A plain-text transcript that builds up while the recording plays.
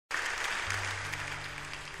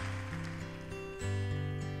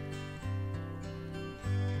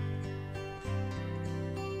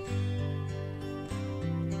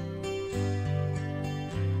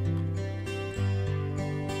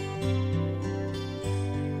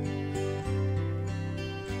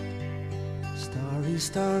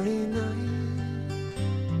starry night.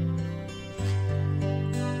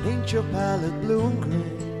 Paint your palette blue and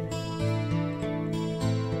gray.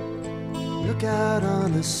 Look out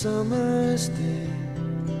on a summer's day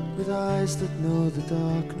with eyes that know the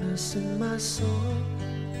darkness in my soul.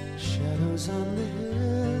 Shadows on the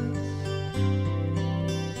hills.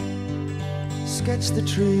 Sketch the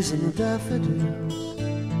trees and the daffodils.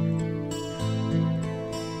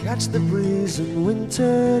 Catch the breeze and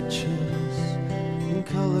winter chills in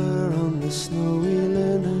color on the snowy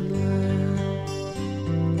linen land.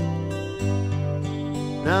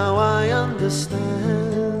 Now I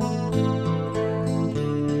understand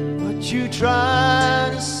what you try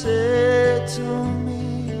to say to me,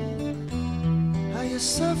 how you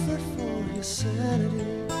suffered for your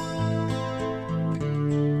sanity,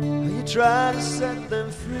 how you tried to set them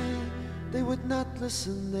free. They would not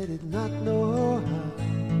listen, they did not know how.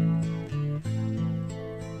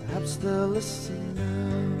 Perhaps they'll listen now.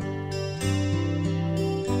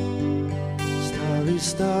 Starry,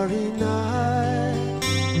 starry night,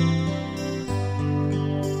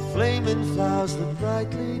 flaming flowers that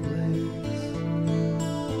brightly blaze,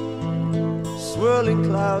 swirling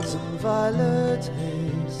clouds and violet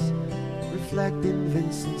haze, reflecting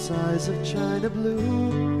Vincent's eyes of china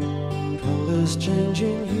blue, colors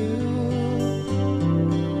changing hue.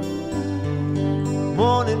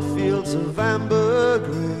 Morning fields of amber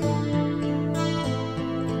grey,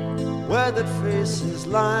 weathered faces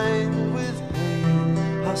lined with pain,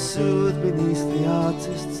 are soothed beneath the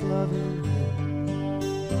artist's loving hand.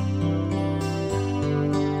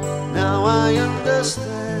 Now I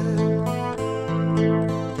understand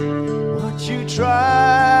what you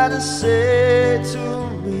try to say to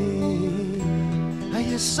me, how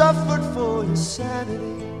you suffered for your sanity,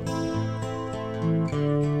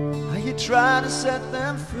 try to set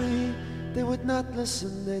them free. They would not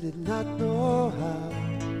listen, they did not know how.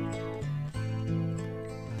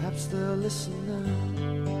 Perhaps they'll listen now.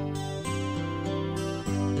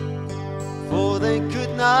 For they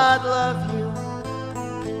could not love you,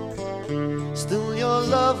 still your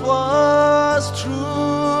love was true.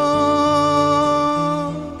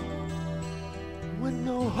 When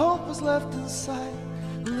no hope was left in sight,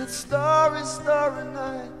 in that starry, starry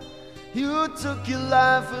night, you took your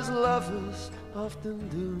life as lovers often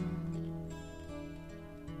do.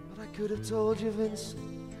 But I could have told you,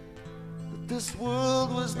 Vincent, that this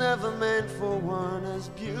world was never meant for one as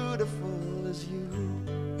beautiful as you.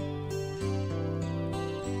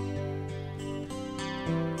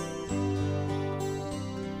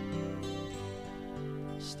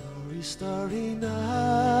 Starry, starry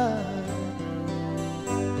night,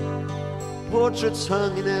 portraits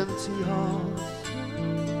hung in empty halls,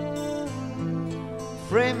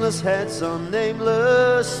 frameless heads on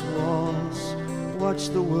nameless walls. Watch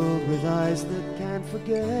the world with eyes that can't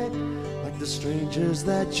forget, like the strangers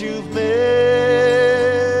that you've met.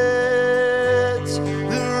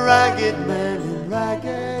 The ragged man in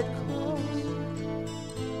ragged clothes,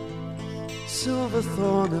 silver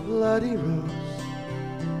thorn, a bloody rose,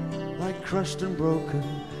 like crushed and broken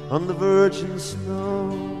on the virgin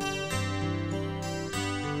snow.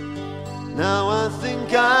 Now I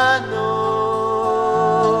think I know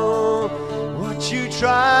what you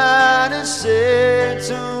try to say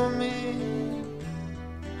to me,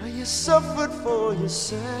 how you suffered for your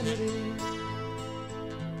sanity.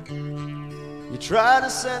 You try to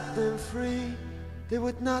set them free. They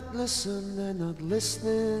would not listen, they're not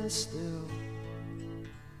listening still.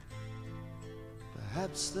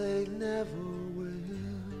 Perhaps they never will.